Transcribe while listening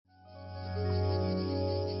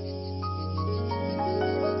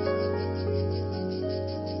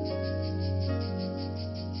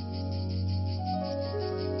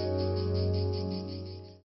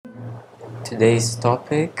Today's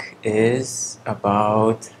topic is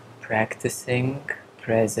about practicing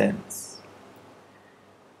presence.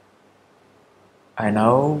 I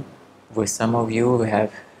know with some of you we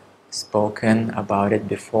have spoken about it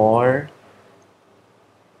before,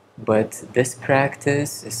 but this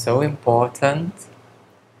practice is so important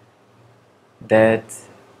that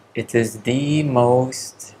it is the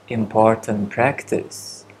most important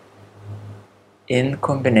practice in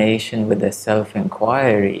combination with the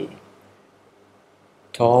self-inquiry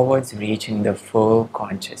towards reaching the full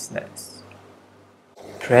consciousness.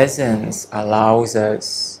 Presence allows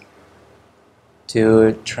us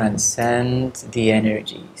to transcend the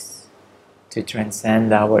energies, to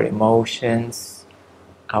transcend our emotions,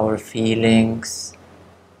 our feelings,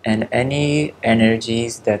 and any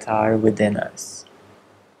energies that are within us.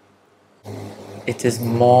 It is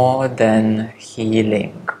more than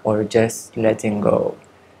healing or just letting go.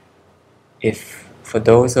 For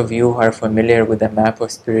those of you who are familiar with the map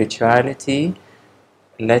of spirituality,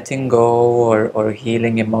 letting go or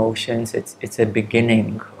healing emotions, it's a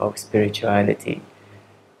beginning of spirituality.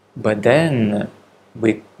 But then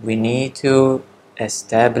we need to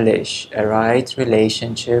establish a right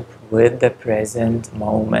relationship with the present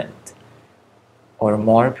moment, or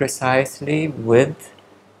more precisely with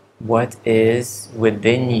what is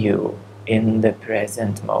within you in the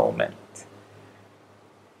present moment.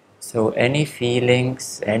 So any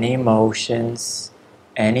feelings, any emotions,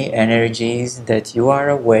 any energies that you are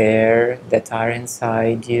aware that are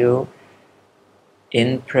inside you,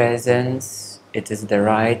 in presence, it is the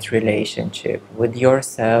right relationship with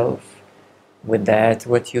yourself, with that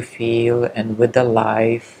what you feel, and with the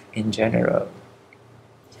life in general.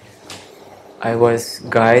 I was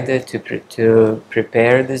guided to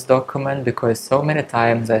prepare this document because so many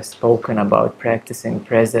times I've spoken about practicing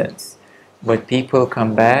presence, but people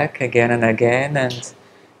come back again and again, and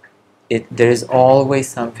there's always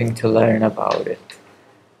something to learn about it.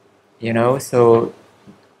 So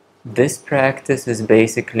this practice is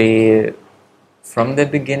basically from the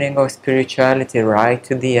beginning of spirituality right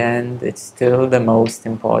to the end, it's still the most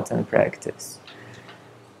important practice.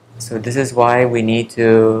 So this is why we need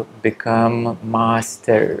to become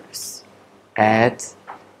masters at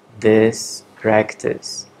this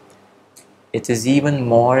practice. It is even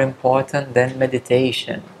more important than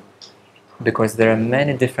meditation, because there are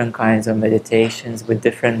many different kinds of meditations with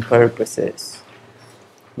different purposes.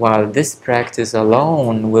 While this practice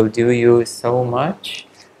alone will do you so much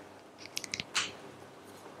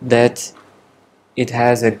that it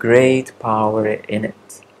has a great power in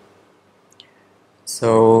it.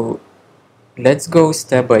 So let's go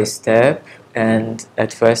step by step, and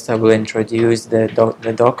at first I will introduce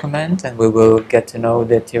the document, and we will get to know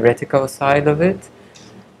the theoretical side of it,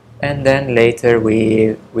 and then later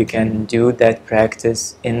we can do that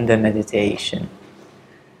practice in the meditation.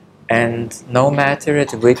 And no matter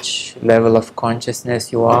at which level of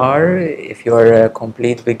consciousness you are, if you are a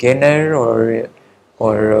complete beginner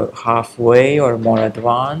or halfway or more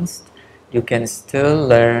advanced, you can still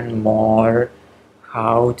learn more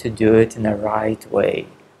how to do it in a right way.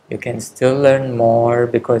 You can still learn more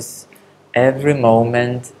because every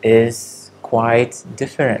moment is quite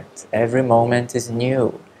different. Every moment is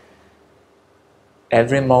new.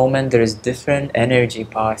 Every moment there is different energy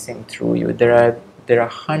passing through you. There are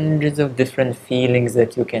hundreds of different feelings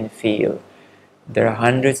that you can feel. There are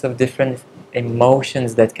hundreds of different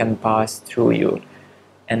emotions that can pass through you.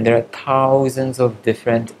 And there are thousands of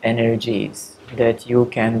different energies that you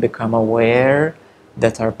can become aware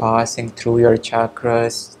that are passing through your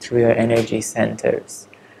chakras, through your energy centers.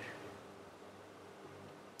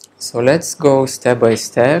 So let's go step by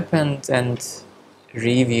step and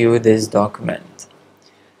review this document.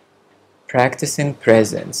 Practicing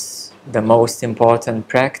presence, the most important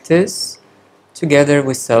practice, together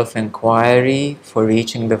with self-inquiry for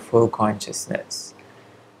reaching the full consciousness.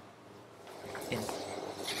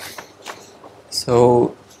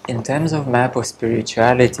 So, in terms of map of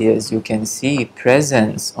spirituality, as you can see,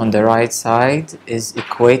 presence on the right side is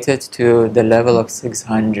equated to the level of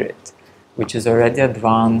 600, which is already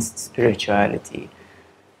advanced spirituality.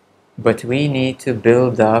 But we need to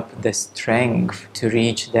build up the strength to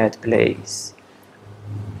reach that place.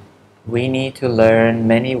 We need to learn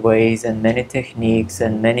many ways and many techniques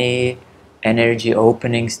and many energy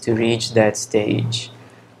openings to reach that stage.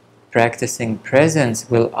 Practicing presence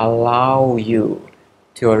will allow you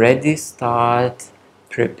to already start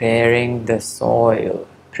preparing the soil,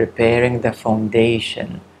 preparing the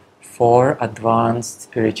foundation for advanced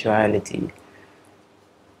spirituality.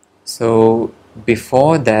 So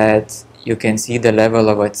before that, You can see the level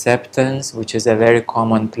of acceptance, which is a very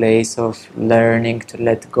common place of learning to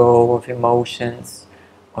let go of emotions,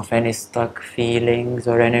 of any stuck feelings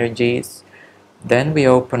or energies. Then we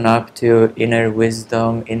open up to inner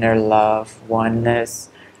wisdom, inner love, oneness.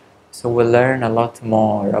 So we'll learn a lot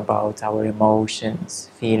more about our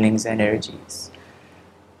emotions, feelings, energies.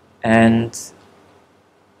 And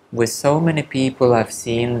with so many people, I've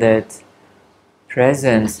seen that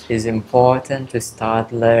presence is important to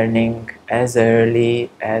start learning as early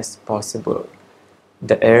as possible.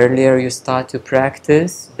 The earlier you start to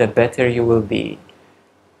practice, the better you will be.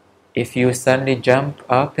 If you suddenly jump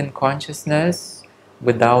up in consciousness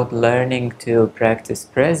without learning to practice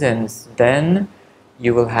presence, then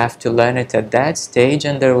you will have to learn it at that stage,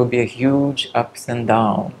 and there will be a huge ups and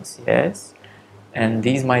downs, yes? And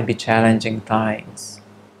these might be challenging times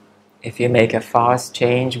if you make a fast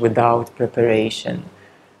change without preparation.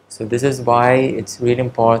 So this is why it's really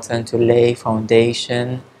important to lay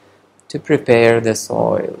foundation, to prepare the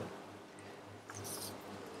soil.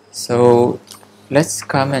 So let's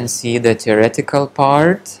come and see the theoretical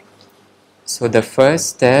part. So the first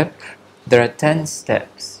step, there are 10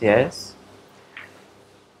 steps, yes?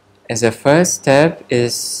 As a first step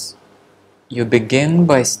is you begin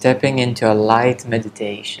by stepping into a light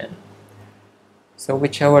meditation. So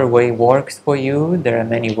whichever way works for you, there are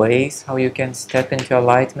many ways how you can step into a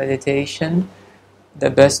light meditation.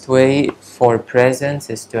 The best way for presence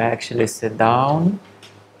is to actually sit down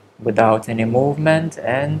without any movement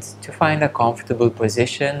and to find a comfortable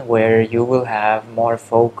position where you will have more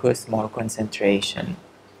focus, more concentration.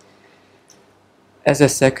 As a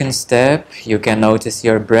second step, you can notice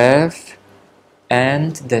your breath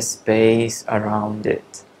and the space around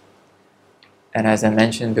it. And as I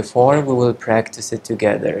mentioned before, we will practice it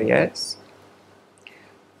together, yes?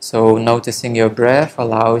 So noticing your breath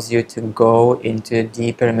allows you to go into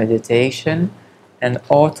deeper meditation, and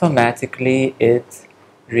automatically it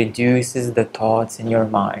reduces the thoughts in your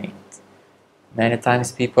mind. Many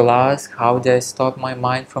times people ask, how do I stop my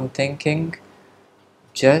mind from thinking?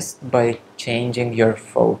 Just by changing your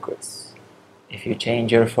focus. If you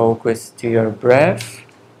change your focus to your breath,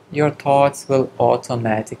 your thoughts will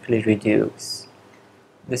automatically reduce.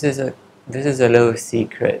 This is a little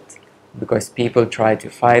secret, because people try to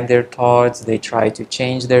fight their thoughts, they try to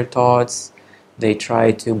change their thoughts, they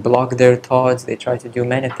try to block their thoughts, they try to do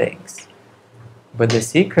many things. But the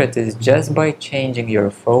secret is just by changing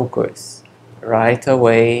your focus, right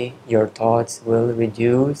away your thoughts will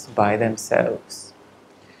reduce by themselves.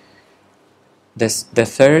 The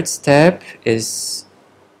third step is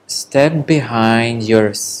step behind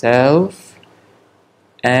yourself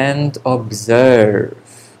and observe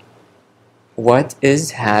what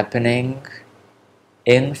is happening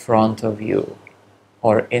in front of you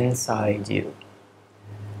or inside you.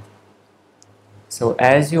 So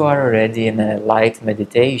as you are already in a light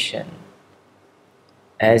meditation,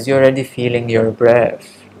 as you're already feeling your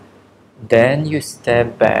breath, then you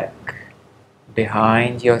step back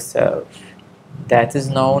behind yourself. That is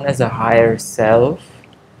known as a higher self.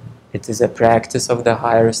 It is a practice of the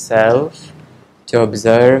higher self to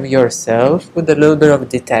observe yourself with a little bit of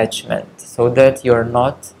detachment, so that you're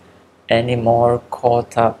not anymore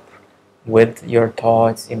caught up with your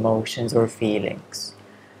thoughts, emotions, or feelings.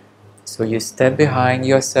 So you step behind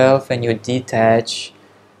yourself and you detach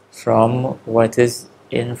from what is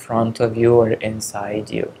in front of you or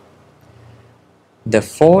inside you. The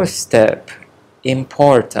fourth step,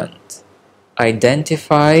 important,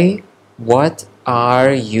 identify what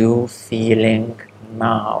are you feeling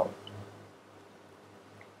now.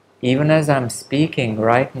 Even as I'm speaking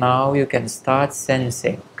right now, you can start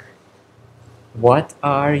sensing, what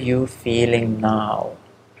are you feeling now?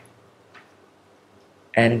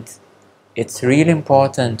 And it's really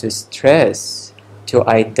important to stress, to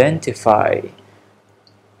identify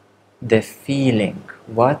the feeling.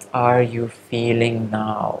 What are you feeling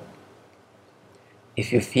now?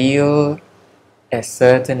 If you feel a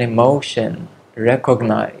certain emotion,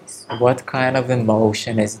 recognize what kind of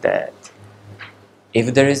emotion is that.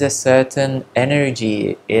 If there is a certain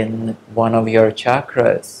energy in one of your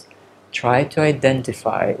chakras, try to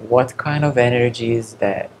identify what kind of energy is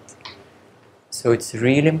that. So it's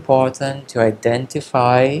really important to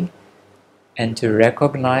identify and to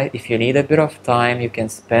recognize. If you need a bit of time, you can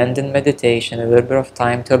spend in meditation a little bit of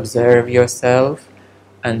time to observe yourself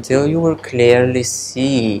until you will clearly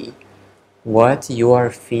see what you are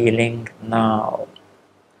feeling now.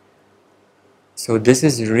 So this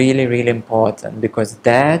is really, really important, because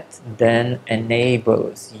that then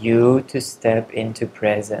enables you to step into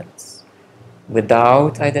presence.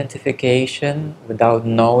 Without identification, without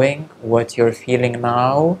knowing what you're feeling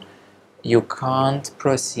now, you can't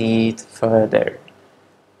proceed further,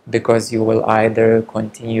 because you will either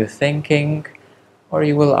continue thinking, or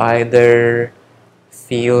you will either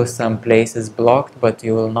feel some places blocked, but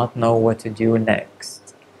you will not know what to do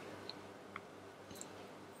next.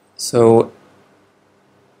 So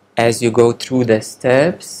as you go through the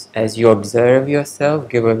steps, as you observe yourself,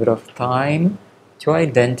 give a bit of time to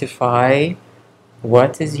identify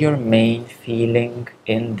what is your main feeling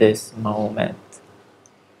in this moment.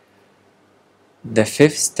 The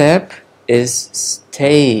fifth step is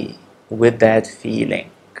stay with that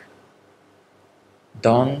feeling.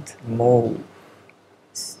 Don't move.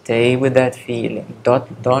 Stay with that feeling.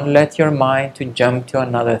 Don't let your mind to jump to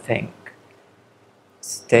another thing.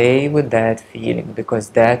 Stay with that feeling, because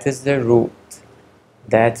that is the root.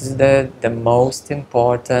 That is the most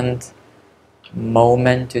important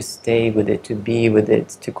moment to stay with it, to be with it,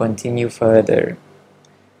 to continue further.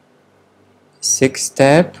 Sixth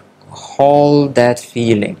step, hold that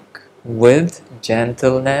feeling with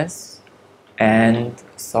gentleness and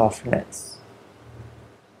softness.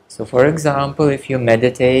 So for example, if you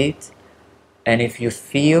meditate and if you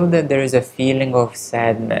feel that there is a feeling of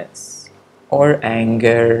sadness or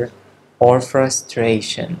anger or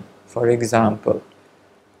frustration, for example,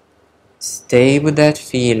 stay with that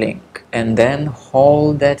feeling and then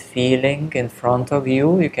hold that feeling in front of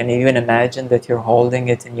you. You can even imagine that you're holding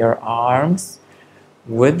it in your arms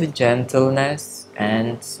with gentleness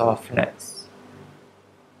and softness.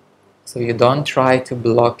 So you don't try to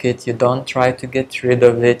block it, you don't try to get rid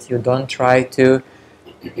of it, you don't try to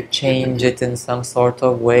change it in some sort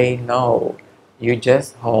of way. No, you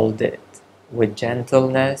just hold it with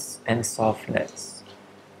gentleness and softness.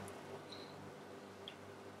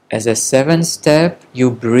 As a seventh step,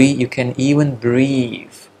 you can even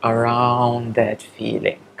breathe around that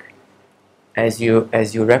feeling. As you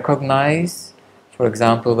recognize, for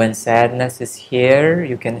example, when sadness is here,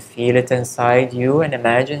 you can feel it inside you and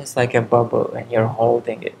imagine it's like a bubble and you're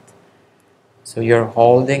holding it. So you're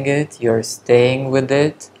holding it, you're staying with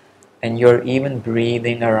it, and you're even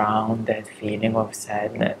breathing around that feeling of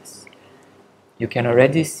sadness. You can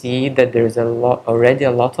already see that there's already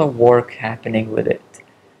a lot of work happening with it.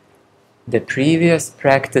 The previous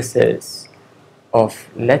practices of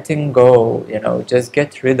letting go, just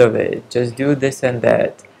get rid of it, just do this and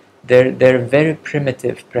that, they're very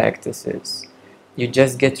primitive practices. You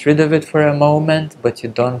just get rid of it for a moment, but you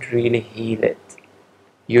don't really heal it.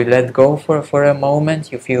 You let go for a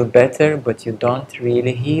moment, you feel better, but you don't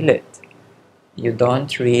really heal it. You're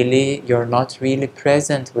not really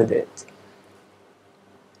present with it.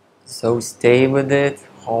 So stay with it,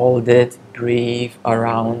 hold it, breathe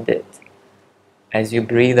around it. As you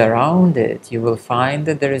breathe around it, you will find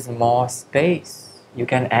that there is more space. You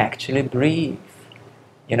can actually breathe.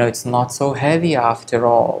 It's not so heavy after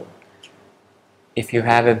all. If you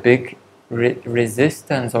have a big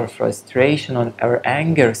resistance or frustration or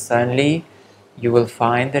anger, suddenly you will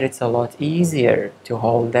find that it's a lot easier to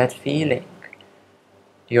hold that feeling.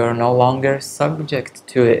 You're no longer subject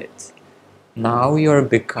to it. Now you're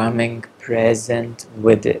becoming present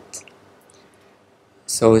with it.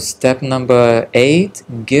 So step number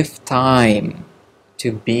 8, give time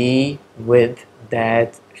to be with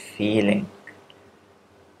that feeling.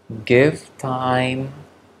 Give time,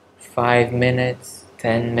 5 minutes,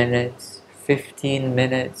 10 minutes, 15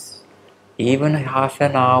 minutes, even half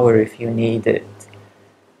an hour if you need it.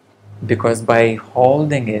 Because by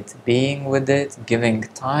holding it, being with it, giving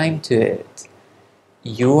time to it,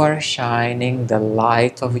 you are shining the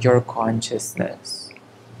light of your consciousness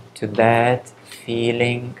to that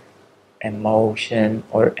feeling, emotion,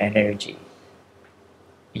 or energy.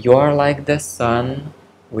 You are like the sun,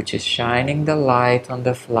 which is shining the light on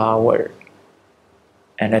the flower.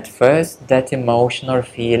 And at first, that emotion or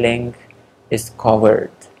feeling is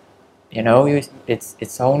covered.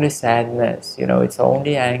 It's only sadness, it's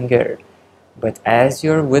only anger. But as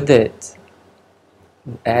you're with it,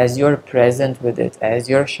 as you're present with it, as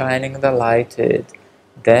you're shining the light to it,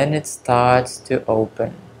 then it starts to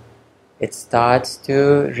open. It starts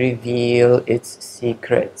to reveal its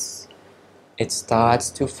secrets. It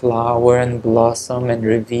starts to flower and blossom and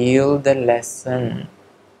reveal the lesson,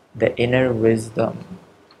 the inner wisdom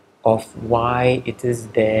of why it is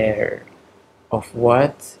there, of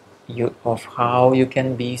how you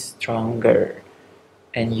can be stronger.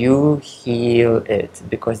 And you heal it,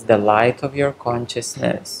 because the light of your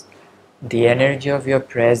consciousness, the energy of your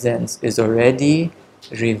presence is already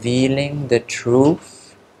revealing the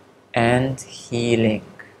truth and healing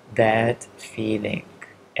that feeling,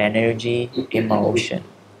 energy, emotion.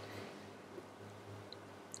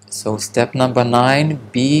 So step number 9,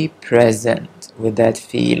 be present with that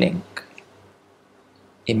feeling.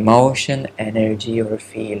 emotion, energy, or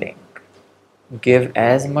feeling. Give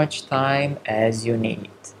as much time as you need.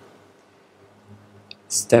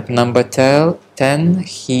 Step number 10,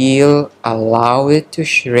 heal, allow it to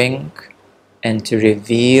shrink and to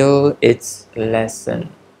reveal its lesson.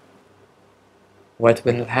 What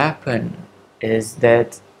will happen is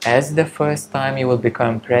that as the first time you will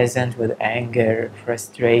become present with anger,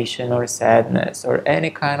 frustration, or sadness, or any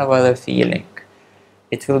kind of other feeling,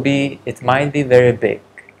 it might be very big.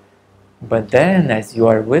 But then as you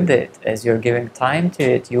are with it, as you're giving time to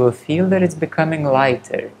it, you will feel that it's becoming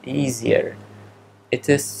lighter, easier. It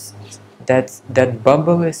is that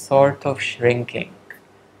bubble is sort of shrinking.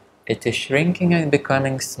 It is shrinking and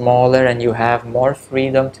becoming smaller, and you have more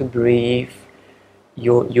freedom to breathe.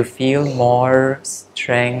 You feel more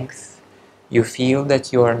strength. You feel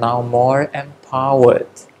that you are now more empowered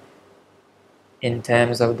in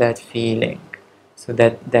terms of that feeling. So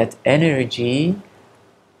that energy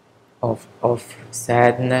of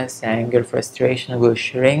sadness, anger, frustration will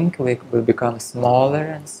shrink, will become smaller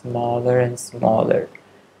and smaller and smaller.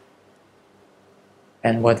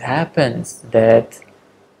 And what happens, that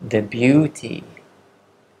the beauty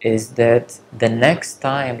is that the next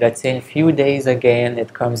time, let's say in a few days again,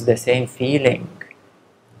 it comes the same feeling,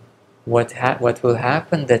 what will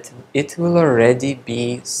happen, that it will already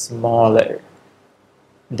be smaller.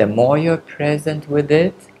 The more you're present with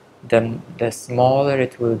it, the smaller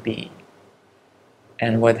it will be.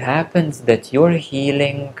 And what happens, that you're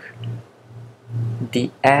healing the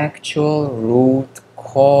actual root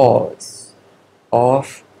cause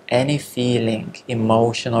of any feeling,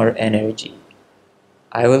 emotion, or energy.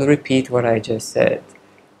 I will repeat what I just said.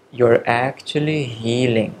 You're actually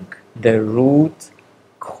healing the root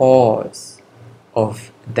cause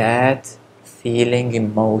of that feeling,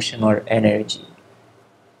 emotion, or energy.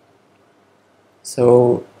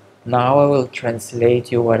 So now I will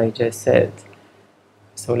translate you what I just said.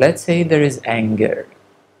 So let's say there is anger.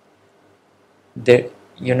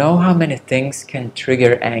 You know how many things can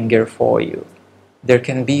trigger anger for you? There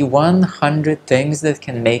can be 100 things that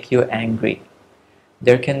can make you angry.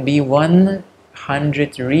 There can be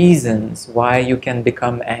 100 reasons why you can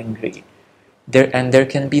become angry. There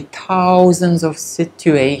can be thousands of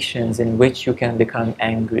situations in which you can become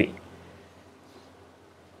angry.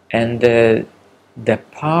 And the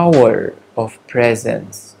power of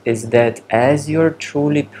presence is that as you're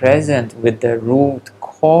truly present with the root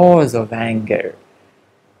cause of anger,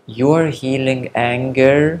 you're healing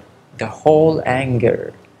anger, the whole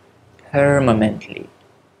anger, permanently.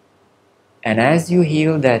 And as you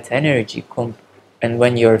heal that energy, and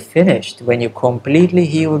when you're finished, when you completely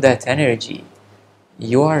heal that energy,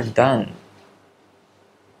 you are done.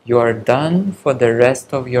 You are done for the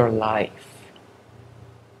rest of your life.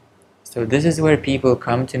 So this is where people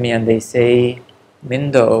come to me and they say,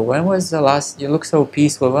 Mindo, when was the last, you look so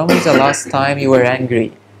peaceful, when was the last time you were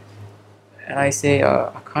angry? And I say,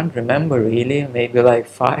 I can't remember really, maybe like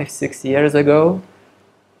 5-6 years ago,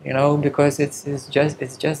 because it's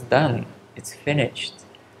just done, it's finished.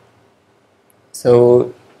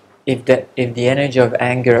 So if the energy of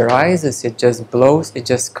anger arises, it just blows, it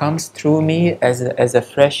just comes through me as a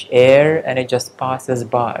fresh air, and it just passes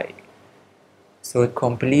by. So it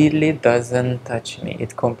completely doesn't touch me.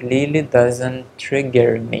 It completely doesn't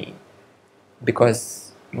trigger me,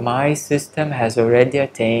 because my system has already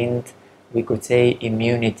attained, we could say,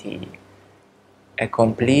 immunity, a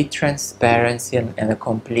complete transparency and a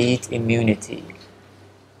complete immunity.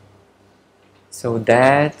 So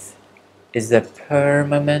that is a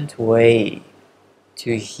permanent way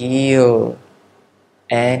to heal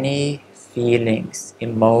any feelings,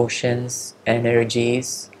 emotions,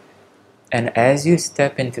 energies. And as you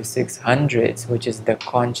step into 600s, which is the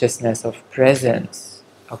consciousness of presence,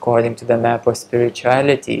 according to the map of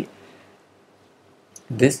spirituality,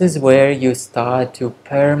 this is where you start to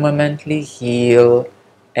permanently heal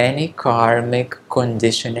any karmic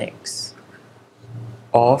conditionings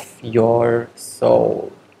of your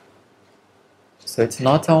soul. So it's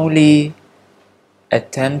not only a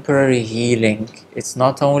temporary healing, it's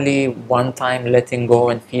not only one time letting go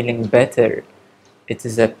and feeling better. It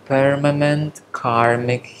is a permanent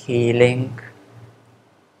karmic healing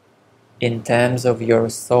in terms of your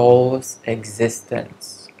soul's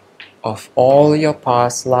existence, of all your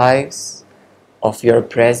past lives, of your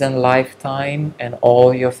present lifetime, and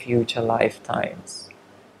all your future lifetimes.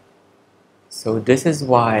 So this is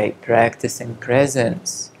why practicing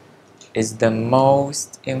presence is the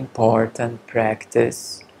most important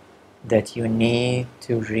practice that you need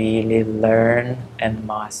to really learn and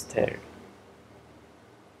master.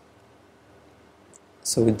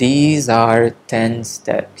 So these are 10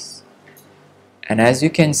 steps. And as you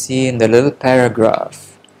can see in the little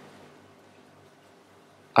paragraph,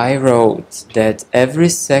 I wrote that every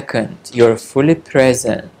second you're fully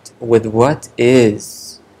present with what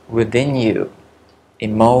is within you,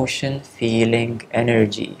 emotion, feeling,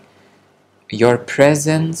 energy. Your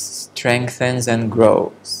presence strengthens and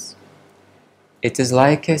grows. It is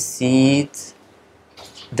like a seed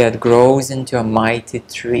that grows into a mighty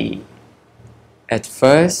tree. At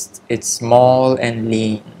first, it's small and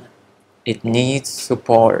lean. It needs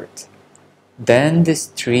support. Then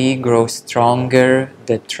this tree grows stronger,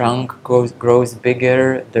 the trunk grows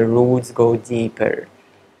bigger, the roots go deeper.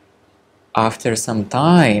 After some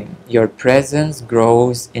time, your presence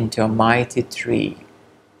grows into a mighty tree,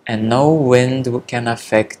 and no wind can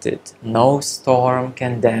affect it, no storm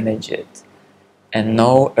can damage it, and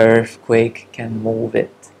no earthquake can move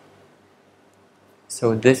it.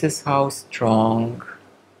 So this is how strong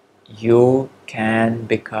you can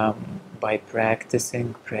become by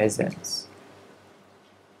practicing presence.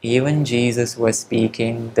 Even Jesus was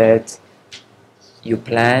speaking that you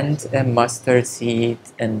plant a mustard seed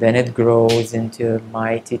and then it grows into a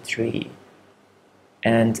mighty tree.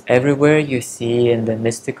 And everywhere you see in the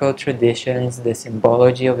mystical traditions the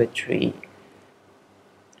symbology of a tree,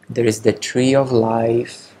 there is the tree of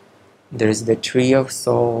life, there is the tree of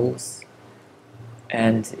souls,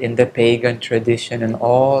 and in the pagan tradition and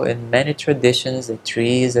in many traditions, a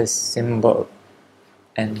tree is a symbol.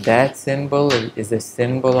 And that symbol is a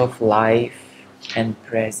symbol of life and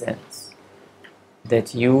presence.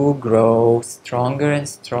 That you grow stronger and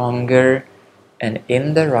stronger and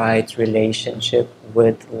in the right relationship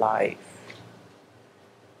with life.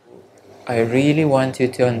 I really want you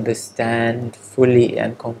to understand fully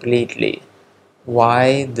and completely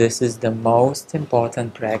why this is the most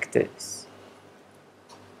important practice.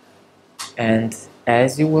 And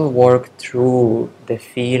as you will work through the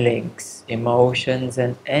feelings, emotions,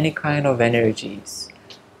 and any kind of energies,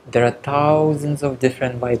 there are thousands of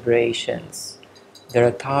different vibrations. There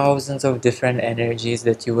are thousands of different energies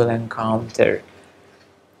that you will encounter.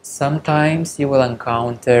 Sometimes you will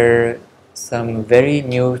encounter some very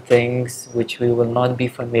new things which we will not be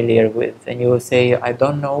familiar with, and you will say, I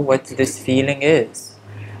don't know what this feeling is.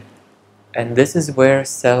 And this is where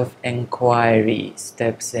self-inquiry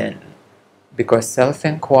steps in. Because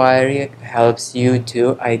self-inquiry helps you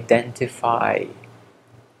to identify.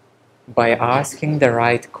 By asking the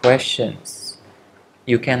right questions,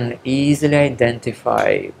 you can easily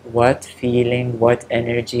identify what feeling, what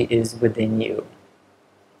energy is within you.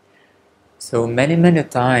 So many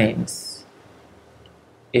times,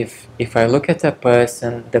 if I look at a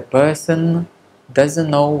person, the person doesn't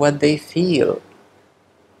know what they feel.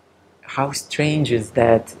 How strange is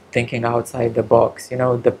that, thinking outside the box? You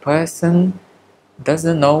know, the person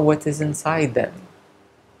doesn't know what is inside them.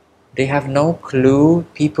 They have no clue,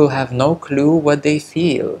 people have no clue what they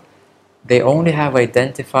feel. They only have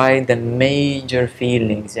identified the major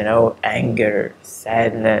feelings, you know, anger,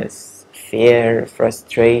 sadness, fear,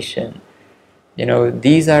 frustration. You know,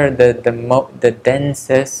 these are the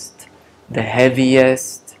densest, the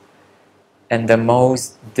heaviest, and the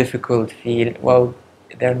most difficult feel. Well,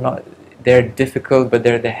 they're difficult, but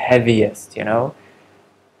they're the heaviest, you know.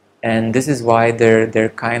 And this is why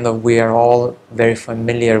we are all very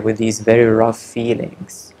familiar with these very rough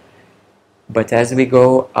feelings. But as we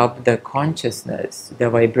go up the consciousness,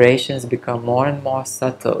 the vibrations become more and more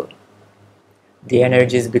subtle. The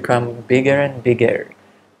energies become bigger and bigger.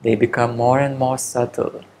 They become more and more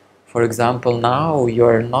subtle. For example, now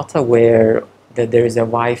you're not aware that there is a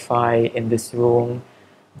Wi-Fi in this room,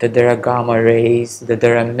 that there are gamma rays, that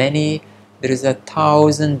there is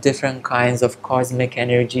 1,000 different kinds of cosmic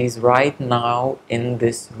energies right now in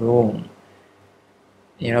this room.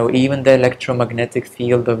 You know, even the electromagnetic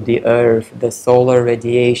field of the earth, the solar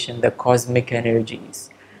radiation, the cosmic energies.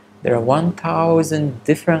 There are 1,000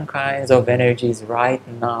 different kinds of energies right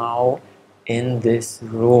now in this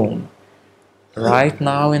room. Right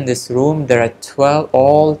now in this room, there are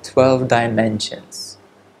all 12 dimensions.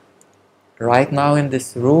 Right now in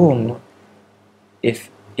this room, if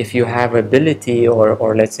you have ability,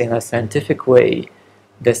 or let's say in a scientific way,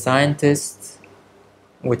 the scientists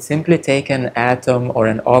would simply take an atom or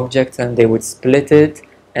an object and they would split it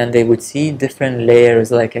and they would see different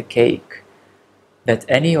layers like a cake. That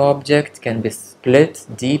any object can be split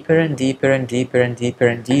deeper and deeper and deeper and deeper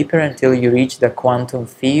and deeper until you reach the quantum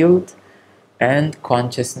field and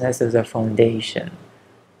consciousness as a foundation.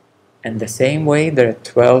 And the same way, there are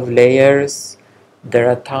 12 layers, there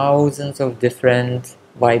are thousands of different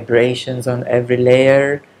vibrations on every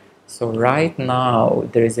layer. So right now,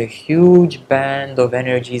 there is a huge band of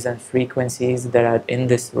energies and frequencies that are in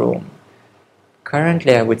this room,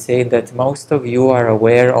 currently I would say that most of you are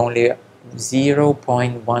aware only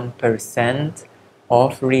 0.1%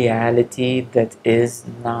 of reality that is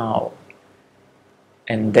now.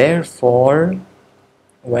 And therefore,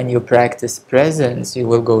 when you practice presence, you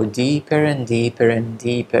will go deeper and deeper and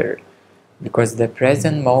deeper, because the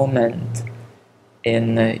present moment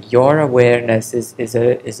in your awareness is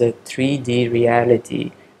a 3D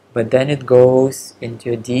reality, but then it goes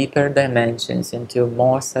into deeper dimensions, into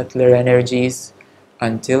more subtler energies,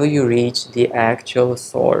 until you reach the actual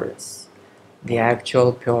source, the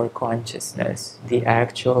actual pure consciousness, the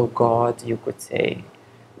actual God, you could say,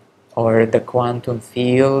 or the quantum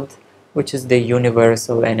field, which is the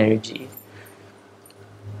universal energy.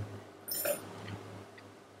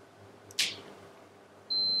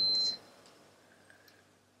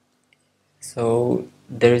 So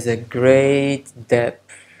there's a great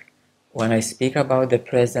depth when I speak about the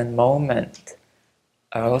present moment.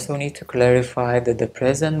 I also need to clarify that the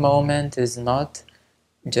present moment is not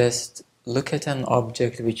just look at an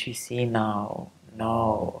object which you see now.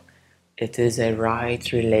 No, it is a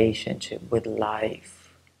right relationship with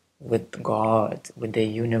life, with God, with the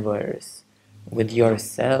universe, with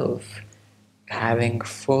yourself, having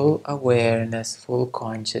full awareness, full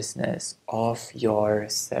consciousness of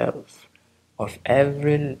yourself, of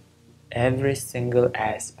every single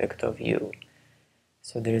aspect of you.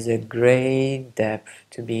 So there's a great depth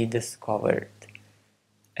to be discovered.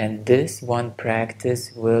 And this one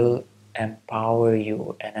practice will empower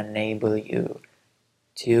you and enable you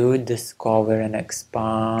to discover and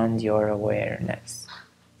expand your awareness.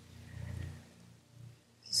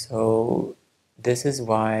 So this is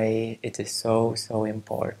why it is so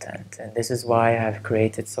important. And this is why I've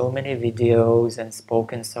created so many videos and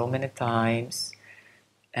spoken so many times.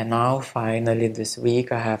 And now finally this week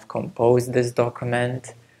I have composed this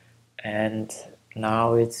document, and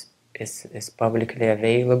now it's publicly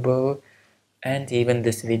available, and even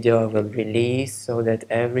this video I will release so that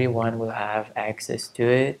everyone will have access to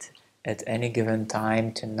it at any given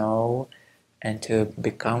time to know and to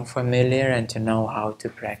become familiar and to know how to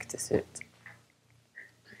practice it.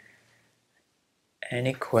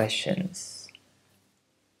 Any questions?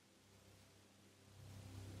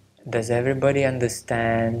 Does everybody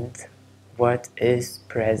understand what is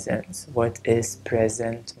presence? What is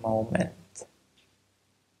present moment?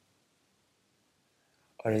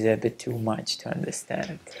 Or is it a bit too much to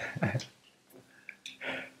understand?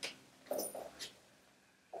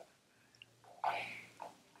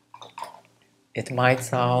 It might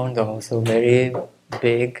sound also very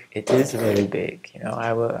big. It is very big.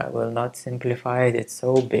 I will not simplify it. It's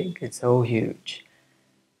so big. It's so huge.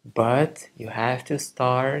 But you have to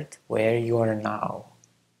start where you are now.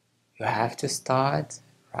 You have to start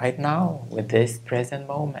right now with this present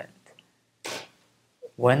moment.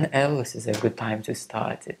 When else is a good time to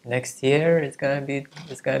start it? Next year it's gonna be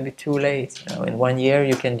too late. In 1 year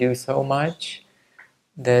you can do so much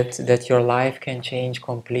that your life can change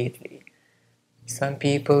completely. Some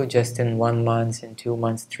people just in 1 month, in 2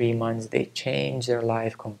 months, 3 months, they change their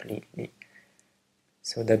life completely.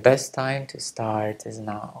 So the best time to start is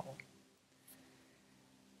now.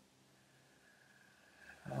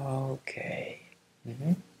 Okay.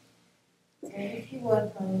 Mm-hmm. So if you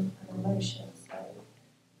work on an emotion, so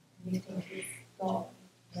you think it's gone,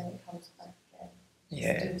 then it comes back again.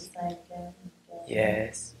 Yes. Do the same again and again.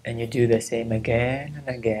 Yes, and you do the same again and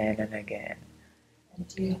again and again. And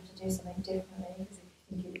do you have to do something differently? Because if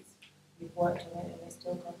you think you've worked on it and it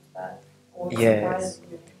still comes back, or it's surprises you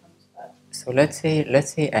when it comes back. So let's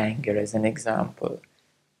say anger as an example.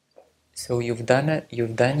 So you've done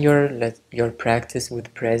your practice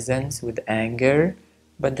with presence, with anger,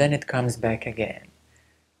 but then it comes back again.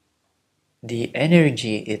 The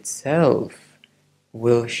energy itself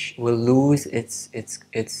will lose its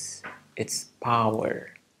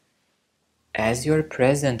power. As you're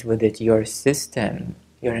present with it, your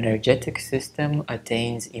energetic system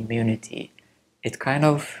attains immunity. It kind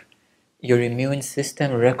of, your immune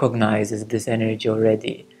system recognizes this energy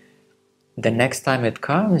already. The next time it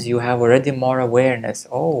comes, you have already more awareness.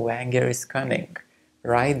 Oh, anger is coming.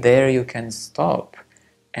 Right there you can stop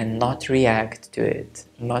and not react to it.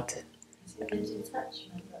 So the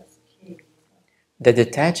detachment, that's key. The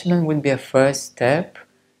detachment would be a first step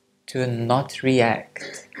to not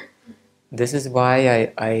react. This is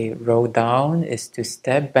why I wrote down is to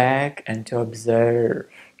step back and to observe,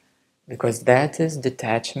 because that is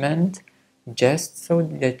detachment, just so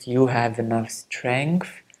that you have enough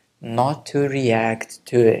strength not to react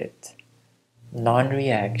to it.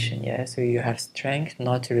 Non-reaction, yeah? So you have strength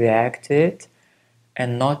not to react to it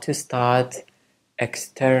and not to start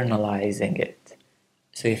externalizing it.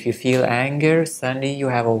 So if you feel anger, suddenly you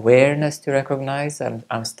have awareness to recognize,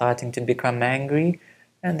 I'm starting to become angry,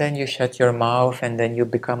 and then you shut your mouth and then you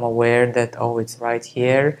become aware that, oh, it's right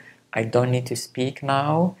here, I don't need to speak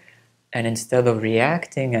now. And instead of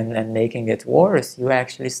reacting and making it worse, you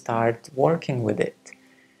actually start working with it.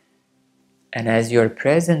 And as you're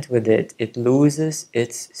present with it, it loses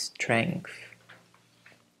its strength.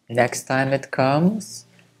 Next time it comes,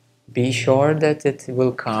 be sure that it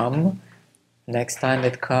will come. Next time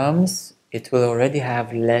it comes, it will already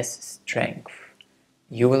have less strength.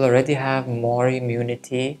 You will already have more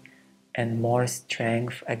immunity and more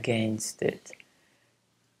strength against it.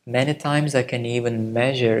 Many times I can even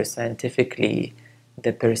measure scientifically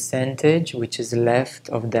the percentage which is left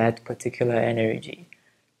of that particular energy.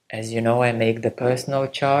 As you know, I make the personal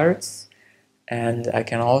charts, and I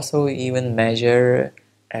can also even measure,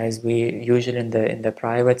 as we usually in the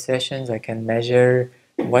private sessions, I can measure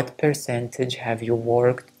what percentage have you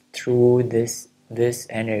worked through this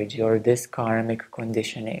energy or this karmic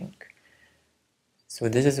conditioning. So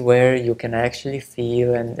this is where you can actually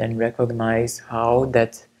feel and recognize how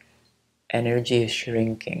that energy is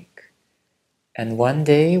shrinking. And one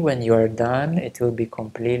day when you are done, it will be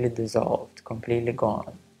completely dissolved, completely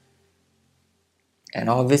gone. And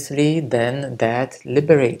obviously then that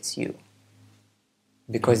liberates you,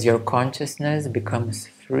 because your consciousness becomes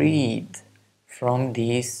freed from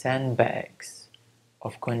these sandbags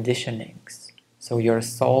of conditionings. So your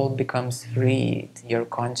soul becomes freed, your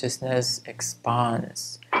consciousness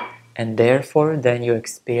expands, and therefore then you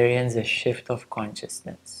experience a shift of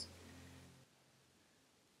consciousness.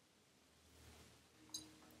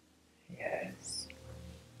 Yes.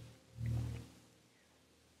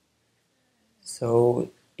 So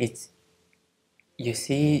it's, you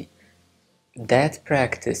see, that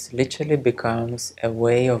practice literally becomes a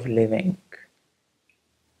way of living.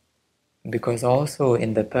 Because also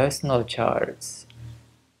in the personal charts,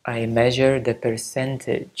 I measure the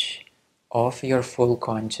percentage of your full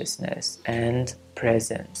consciousness and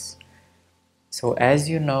presence. So as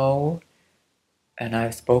you know, and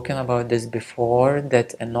I've spoken about this before,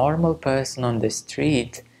 that a normal person on the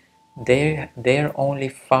street, they're only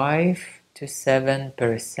 5 to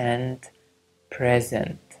 7%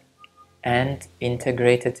 present and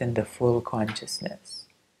integrated in the full consciousness.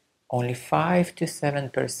 Only 5 to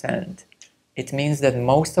 7%. It means that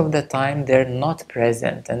most of the time they're not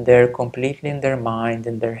present and they're completely in their mind,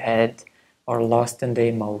 in their head, or lost in the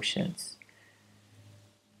emotions.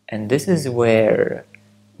 And this is where,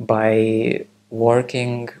 by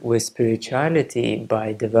working with spirituality,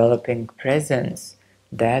 by developing presence,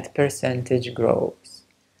 that percentage grows.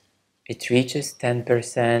 It reaches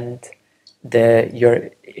 10%.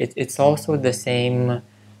 It's also the same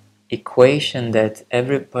equation that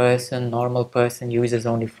every person, normal person, uses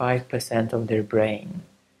only 5% of their brain.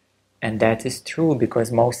 And that is true because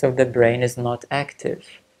most of the brain is not active.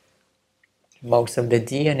 Most of the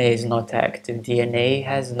DNA is not active. DNA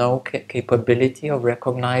has no capability of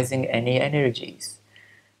recognizing any energies.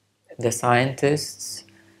 The scientists,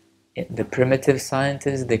 the primitive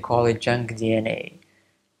scientists, they call it junk DNA.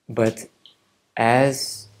 But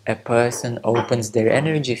as a person opens their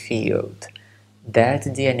energy field, that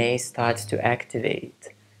DNA starts to activate,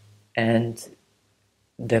 and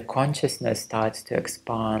the consciousness starts to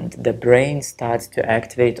expand, the brain starts to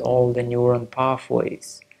activate all the neuron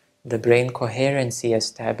pathways, the brain coherency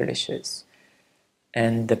establishes,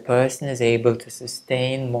 and the person is able to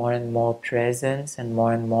sustain more and more presence and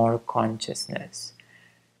more consciousness.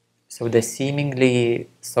 So the seemingly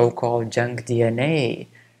so-called junk DNA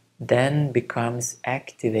then becomes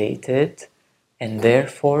activated, and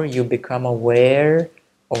therefore you become aware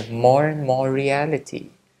of more and more reality.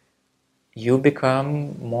 You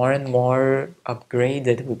become more and more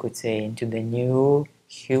upgraded, we could say, into the new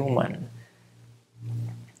human.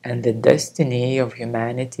 And the destiny of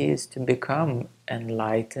humanity is to become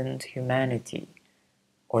enlightened humanity,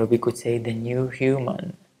 or we could say the new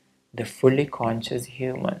human, the fully conscious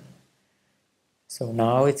human. So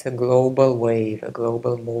now it's a global wave, a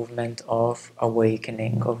global movement of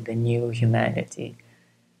awakening of the new humanity.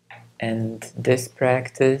 And this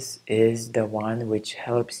practice is the one which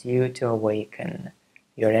helps you to awaken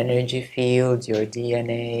your energy field, your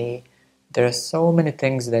DNA. There are so many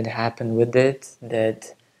things that happen with it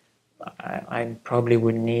that I probably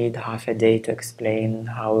would need half a day to explain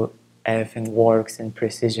how everything works in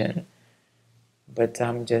precision. But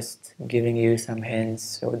I'm just giving you some hints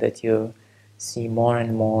so that you see more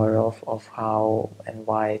and more of how and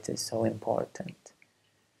why it is so important.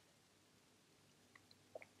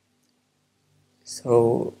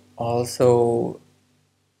 So also,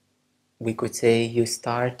 we could say you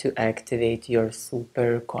start to activate your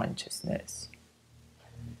super consciousness.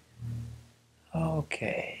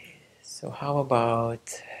 Okay, so how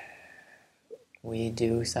about we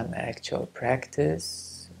do some actual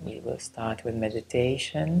practice? We will start with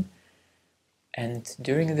meditation, and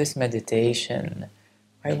during this meditation,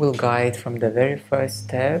 I will guide from the very first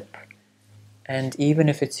step, and even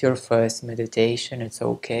if it's your first meditation, it's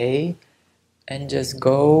okay. And just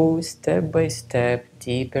go step by step,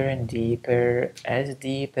 deeper and deeper, as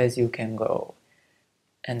deep as you can go.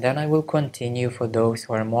 And then I will continue for those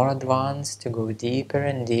who are more advanced to go deeper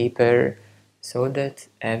and deeper, so that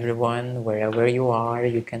everyone, wherever you are,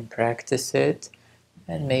 you can practice it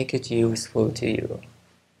and make it useful to you.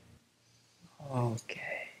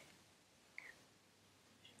 Okay.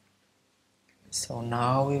 So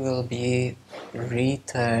now we will be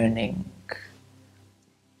returning.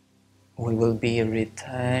 We will be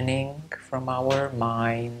returning from our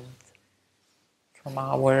mind, from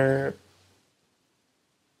our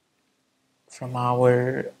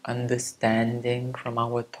understanding, from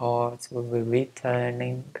our thoughts. We will be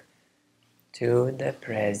returning to the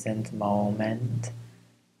present moment.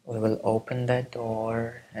 We will open that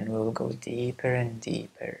door and we will go deeper and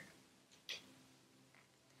deeper.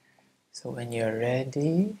 So when you're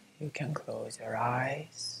ready, you can close your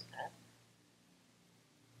eyes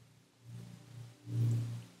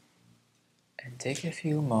and take a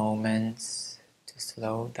few moments to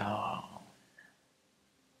slow down.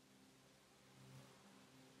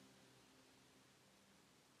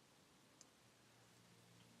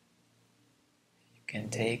 You can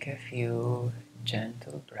take a few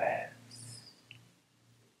gentle breaths.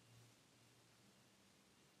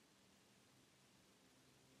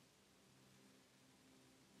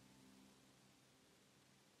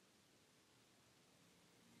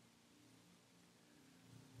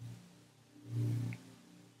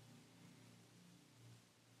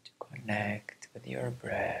 Connect with your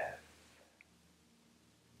breath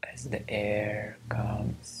as the air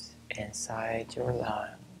comes inside your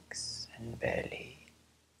lungs and belly.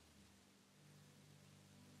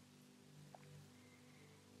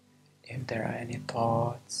 If there are any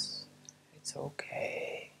thoughts, it's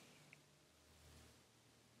okay.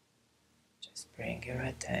 Just bring your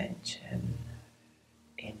attention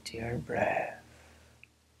into your breath.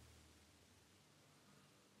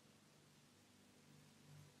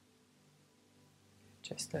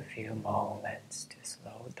 Just a few moments to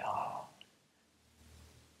slow down.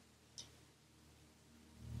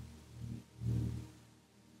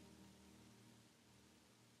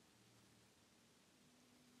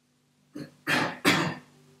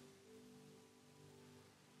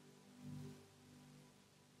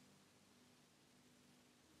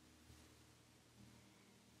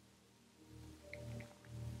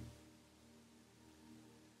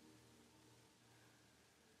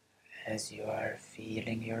 As you are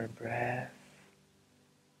feeling your breath,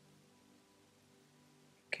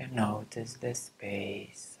 you can notice the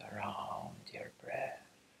space around your breath.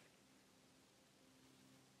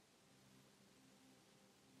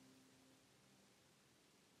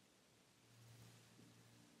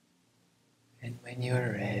 And when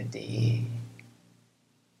you're ready,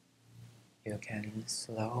 you can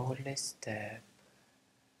slowly step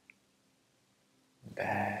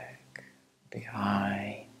back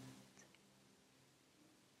behind,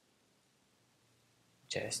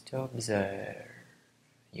 just to observe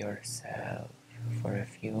yourself for a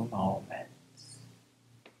few moments.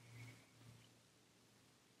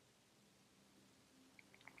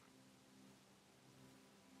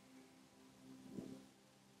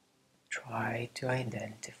 Try to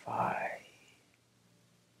identify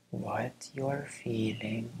what you are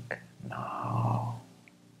feeling now.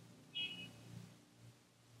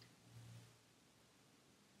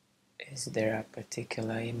 Is there a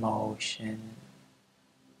particular emotion,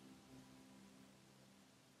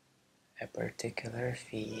 a particular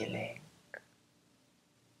feeling,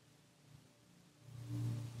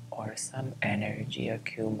 or some energy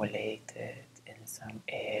accumulated in some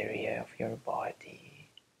area of your body?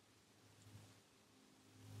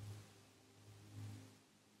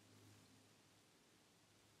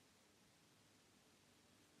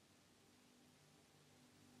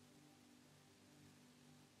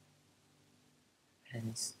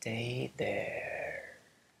 And stay there.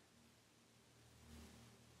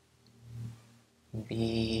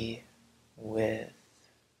 Be with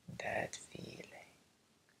that feeling,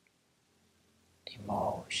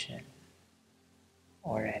 emotion,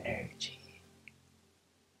 or energy.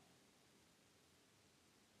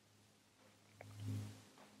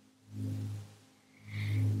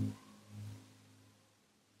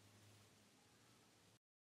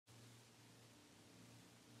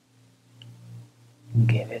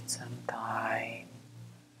 Give it some time.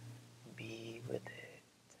 Be with it.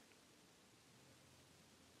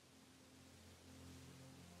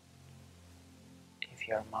 If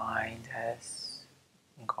your mind has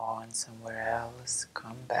gone somewhere else,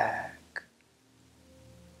 come back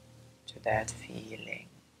to that feeling.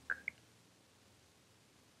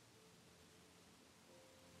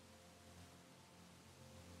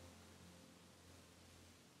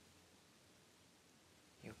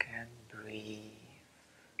 You can breathe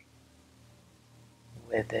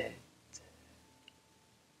with it.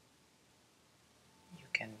 You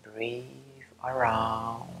can breathe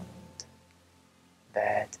around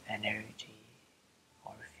that energy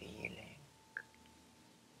or feeling.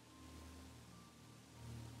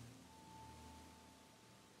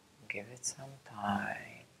 Give it some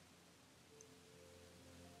time.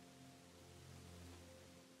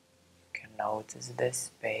 You can notice the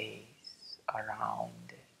space around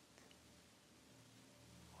it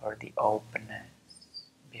or the openness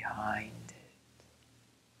behind it.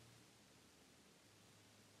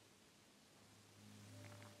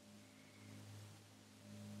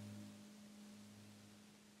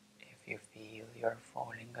 If you feel you're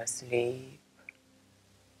falling asleep,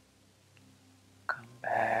 come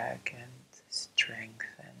back and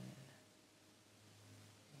strengthen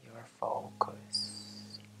your focus.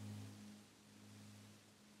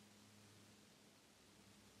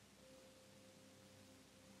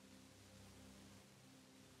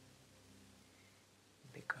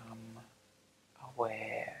 Become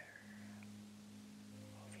aware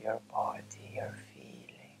of your body, your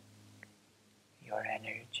feeling, your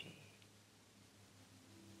energy.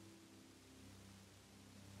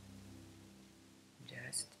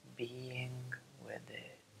 Just being with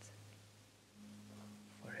it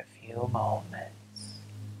for a few moments.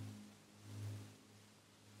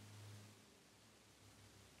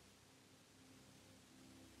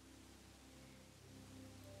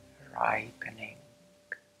 Ripening,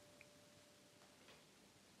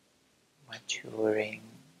 maturing,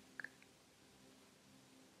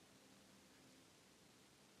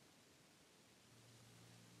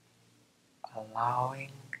 allowing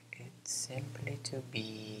it simply to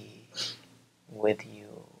be with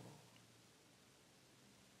you.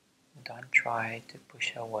 Don't try to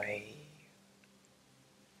push away.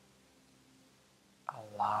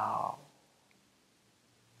 Allow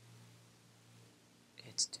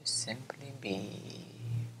it to simply be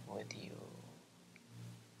with you.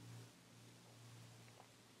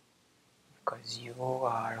 Because you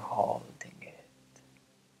are holding it.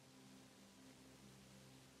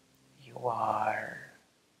 You are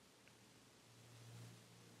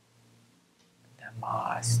the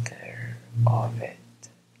master of it.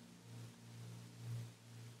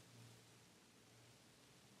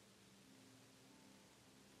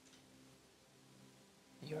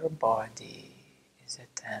 Your body is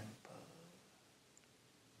a temple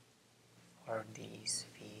for these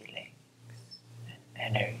feelings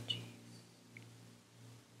and energies.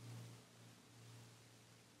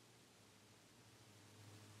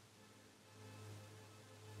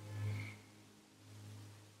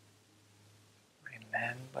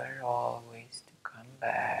 Remember always to come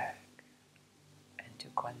back and to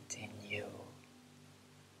continue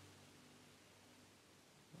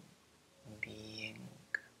being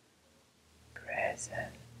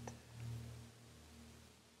present.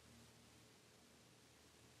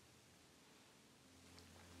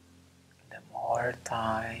 The more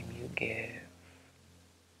time you give,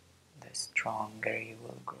 the stronger you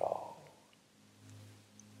will grow.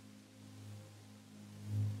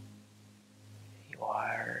 You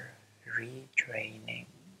are retraining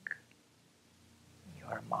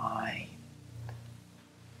your mind,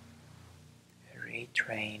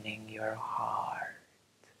 retraining your heart,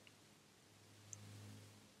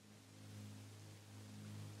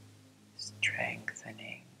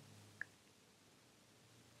 strengthening,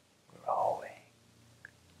 growing.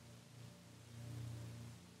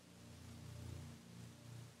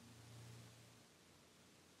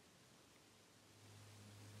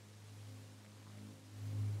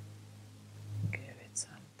 Give it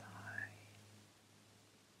some time.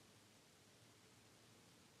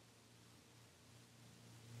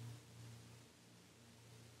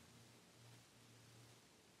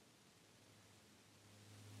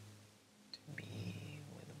 To be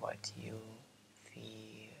with what you feel,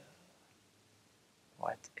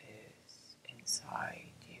 what is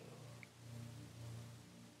inside you.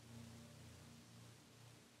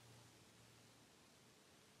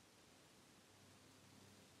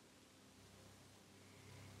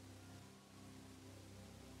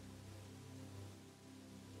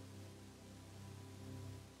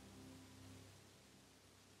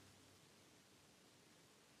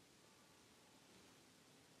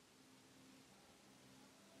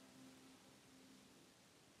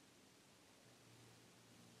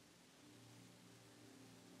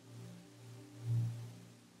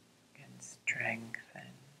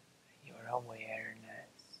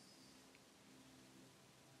 awareness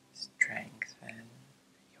strengthen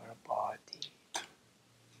your body.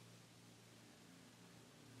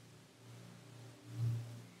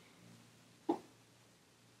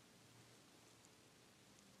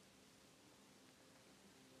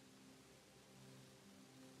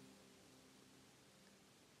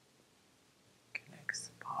 Can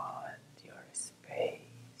expand your space.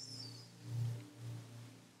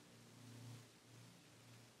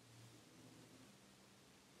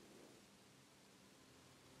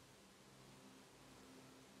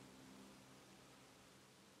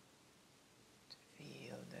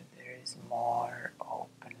 Feel that there is more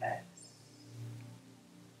openness,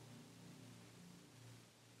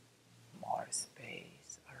 more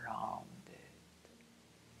space around it.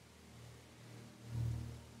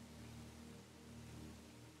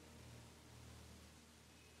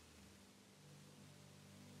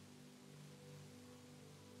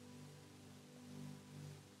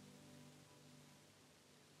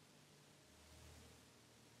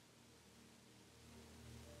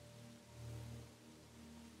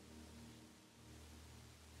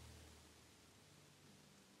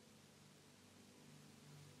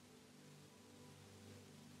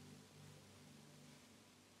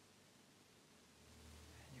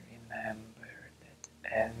 Remember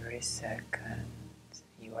that every second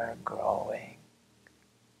you are growing,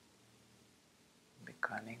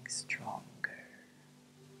 becoming stronger,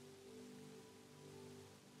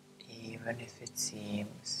 even if it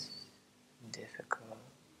seems difficult.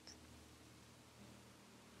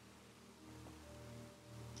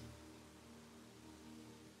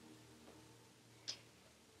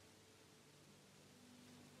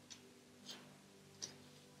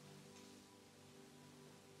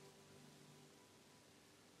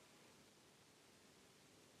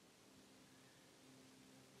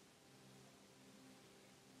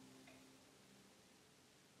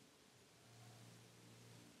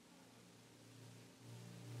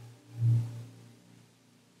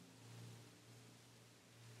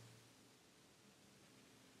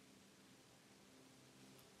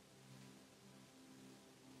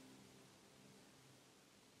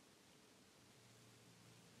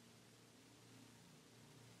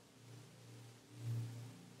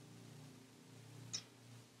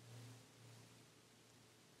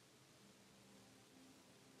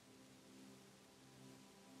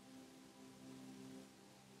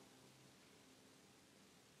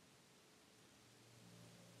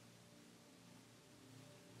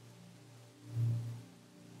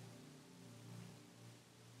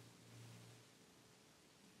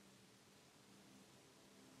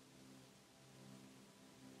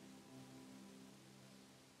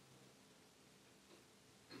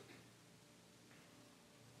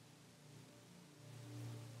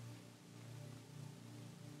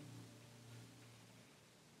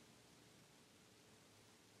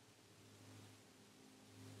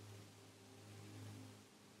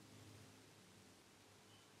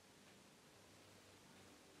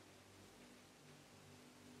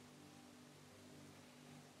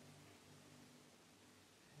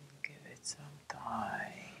 Give it some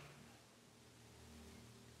time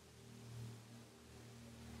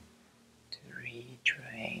to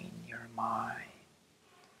retrain your mind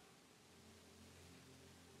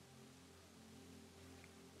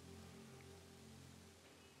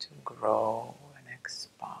to grow and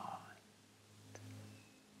expand.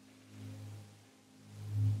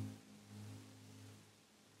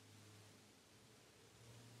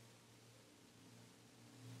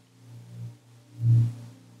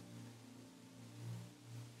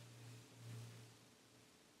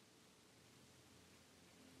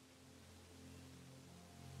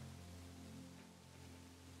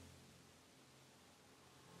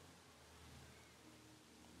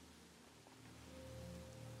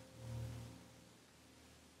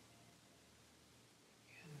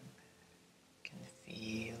 You can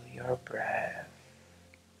feel your breath.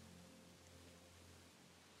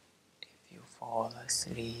 If you fall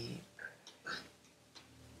asleep,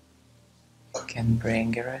 you can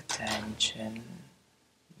bring your attention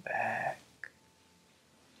back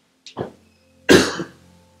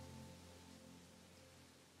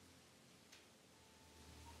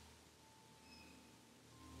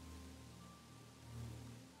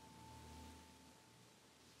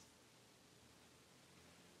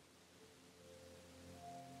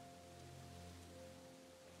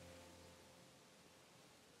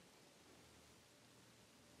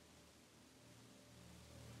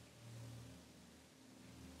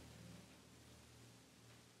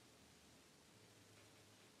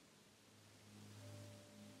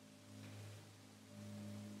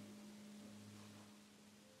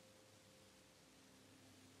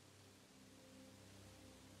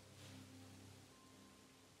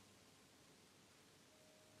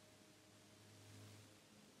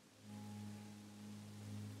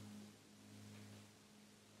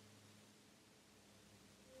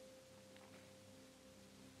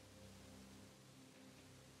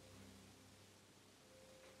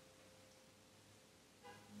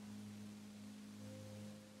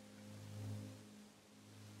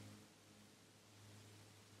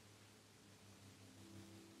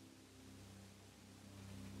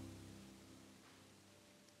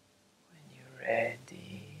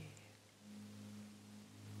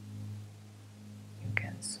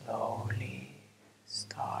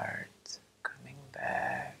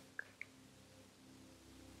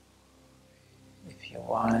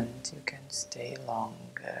want, you can stay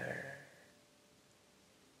longer.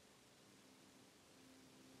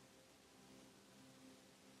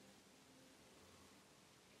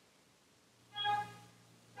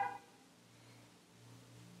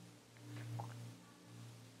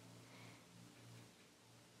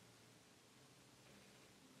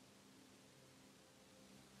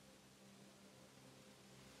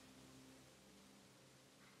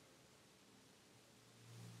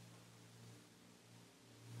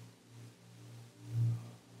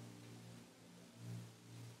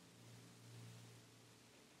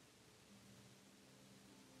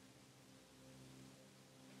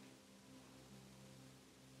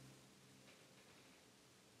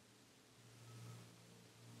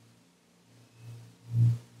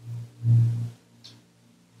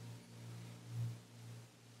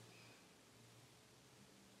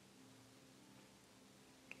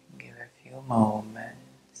 Give a few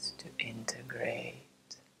moments to integrate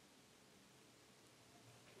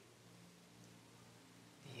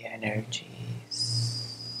the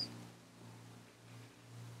energies.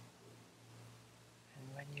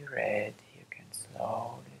 And when you're ready, you can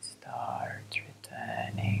slowly start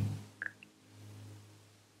returning,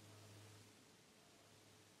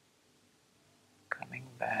 coming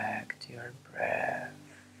back to your breath.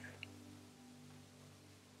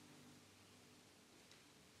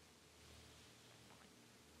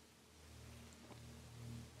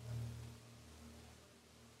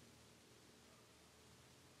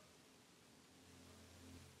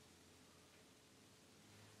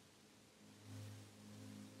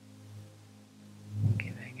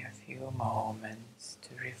 Giving a few moments to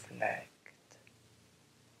reflect.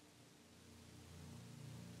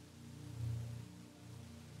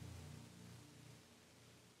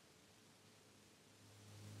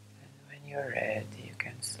 And when you're ready, you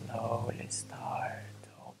can slowly start